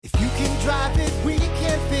drive it, we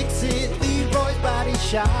can fix it. Leroy's Body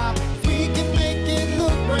Shop. We can make it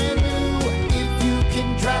look brand new. If you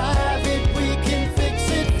can drive it, we can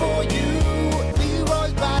fix it for you.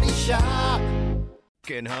 Leroy's Body Shop.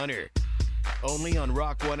 And Hunter. Only on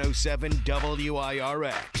Rock 107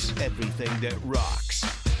 WIRX. Everything that rocks.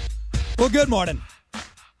 Well, good morning.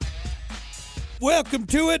 Welcome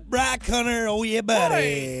to it, Brock Hunter. Oh, yeah,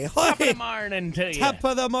 buddy. Top of the morning to you. Top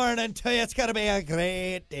of the morning to you. It's going to be a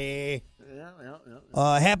great day.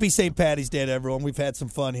 Happy St. Patty's Day to everyone. We've had some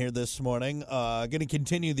fun here this morning. Going to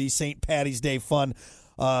continue the St. Patty's Day fun.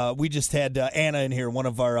 We just had Anna in here, one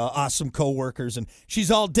of our awesome co-workers, and she's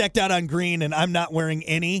all decked out on green, and I'm not wearing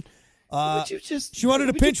any. She wanted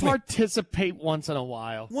to pinch me. Participate once in a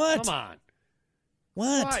while. What? Come on.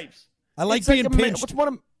 What? Stripes. I like being pinched. What's one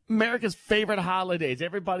of America's favorite holidays?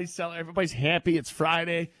 Everybody's happy. It's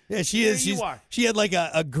Friday. Yeah, she is. She had like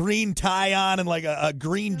a green tie on and like a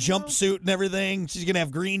green jumpsuit and everything. She's going to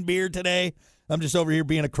have green beard today. I'm just over here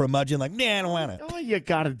being a curmudgeon like, nah, I don't want it. All you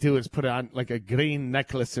got to do is put on like a green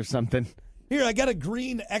necklace or something. Here, I got a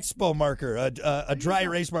green expo marker, a dry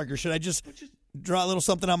erase marker. Should I just draw a little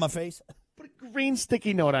something on my face? Put a green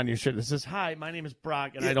sticky note on your shirt that says, "Hi, my name is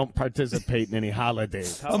Brock, and I don't participate in any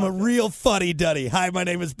holidays." I'm a real fuddy-duddy. Hi, my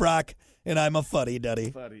name is Brock, and I'm a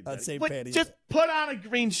fuddy-duddy. On St. Patty's Just Day. put on a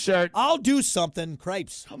green shirt. I'll do something.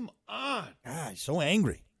 Cripes. Come on. God, so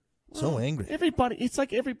angry. So angry. It's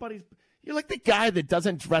like everybody's. You're like the guy that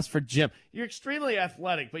doesn't dress for gym. You're extremely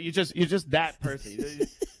athletic, but you're just that person.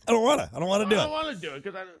 I don't want to do it. I don't want to do it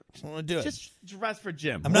because I don't want to do it. Just dress for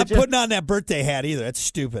gym. I'm not putting on that birthday hat either. That's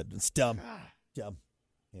stupid. It's dumb. Dumb.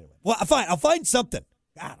 Anyway. Well, fine. I'll find something.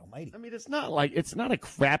 God almighty. I mean, it's not a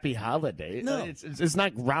crappy holiday. No. It's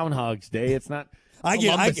not Groundhog's Day. It's not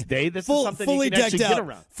Columbus Day. This is something fully you can actually decked get out.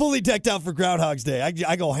 around. Fully decked out for Groundhog's Day.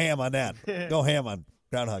 I go ham on that. Go ham on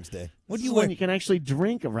Groundhog's Day. What do you wear? You can actually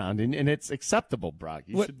drink around, and it's acceptable, Brock.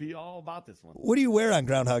 You should be all about this one. What do you wear on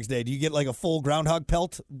Groundhog's Day? Do you get like a full groundhog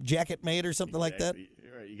pelt jacket made or something like that?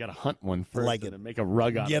 You got to hunt one first like and then make a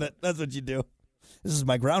rug out of it. Get it? That's what you do. This is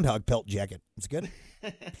my groundhog pelt jacket. It's good.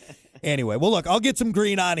 Anyway, well, look, I'll get some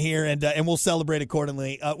green on here, and we'll celebrate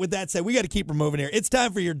accordingly. With that said, we got to keep her moving here. It's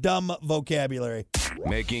time for your dumb vocabulary.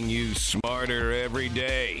 Making you smarter every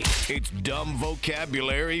day. It's Dumb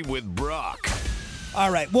Vocabulary with Brock. All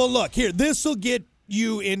right. Well, look, here. This will get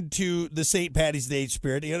you into the St. Patty's Day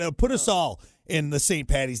spirit. It'll put us all in the St.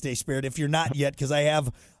 Patty's Day spirit if you're not yet, because I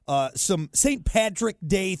have some St. Patrick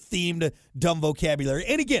Day themed dumb vocabulary.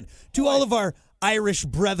 And again, to all of our Irish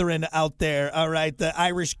brethren out there, all right, the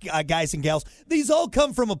Irish guys and gals, these all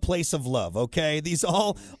come from a place of love, okay? These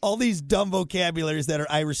all these dumb vocabularies that are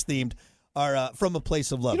Irish themed are from a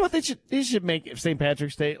place of love. You know what they should make St.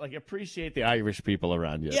 Patrick's Day, like, appreciate the Irish people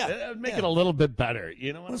around you. Yeah. Make it a little bit better.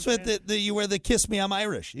 You know what That's I'm saying? what you wear the kiss me, I'm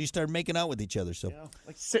Irish. You start making out with each other. So,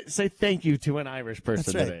 like say thank you to an Irish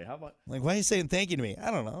person That's right. today. How about? Like, why are you saying thank you to me? I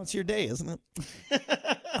don't know. It's your day, isn't it?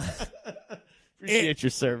 Appreciate your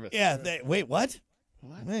service. Yeah. Wait, what?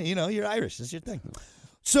 Well, you're Irish. It's your thing.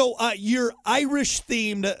 So your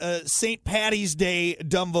Irish-themed St. Patty's Day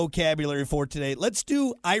dumb vocabulary for today. Let's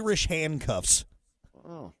do Irish handcuffs.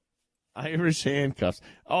 Oh, Irish handcuffs.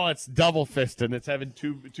 Oh, it's double fisting. It's having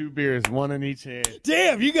two beers, one in each hand.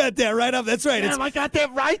 Damn, you got that right up. That's right. Damn, I got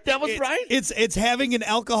that right. That was right. It's having an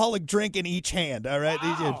alcoholic drink in each hand. All right.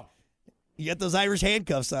 Wow. You got those Irish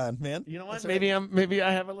handcuffs on, man. You know what? That's Maybe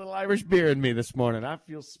I have a little Irish beer in me this morning. I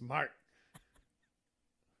feel smart.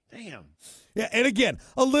 Damn. Yeah, and again,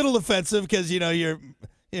 a little offensive because you're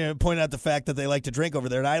pointing out the fact that they like to drink over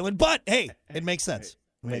there in Ireland. But hey, it makes sense.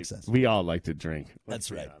 It makes sense. We all like to drink.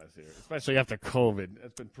 That's right. Especially after COVID.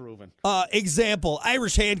 That's been proven. Example,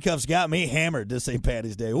 Irish handcuffs got me hammered this St.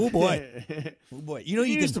 Patty's Day. Oh, boy. Oh, boy. You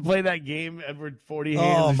used to play that game, Edward 40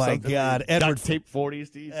 hands. Oh, or my something. God. Edward tape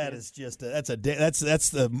 40s to each That hand. is just that's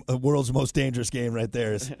the world's most dangerous game right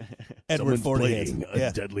there is Edward 40 hands.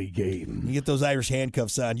 A deadly game. You get those Irish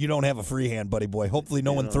handcuffs on. You don't have a free hand, buddy boy. Hopefully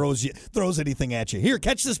no one throws anything at you. Here,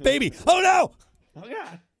 catch this baby. Oh, no. Oh,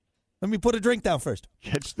 God. Let me put a drink down first.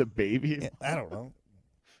 Catch the baby? Yeah, I don't know.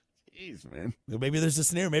 Jeez, man. Maybe there's a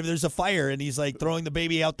scenario. Maybe there's a fire, and he's like throwing the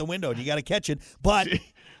baby out the window, and you got to catch it. But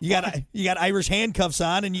you got Irish handcuffs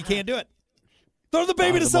on, and you can't do it. Throw the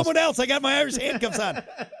baby to someone else. I got my Irish handcuffs on.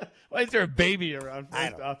 Why is there a baby around? I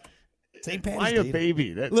don't know. St. Patty's Why Day. a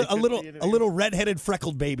baby? A little redheaded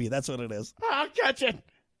freckled baby. That's what it is. I'll catch it.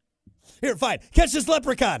 Here, fine. Catch this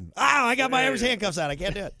leprechaun. Ow, I got my Irish handcuffs on. I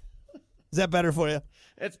can't do it. Is that better for you?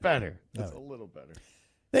 It's better. It's a little better.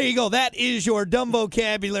 There you go. That is your dumb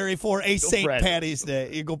vocabulary for a St. practice. Patty's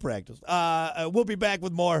Day. You go practice. We'll be back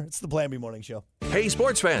with more. It's the Plan B Morning Show. Hey,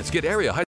 sports fans, get area high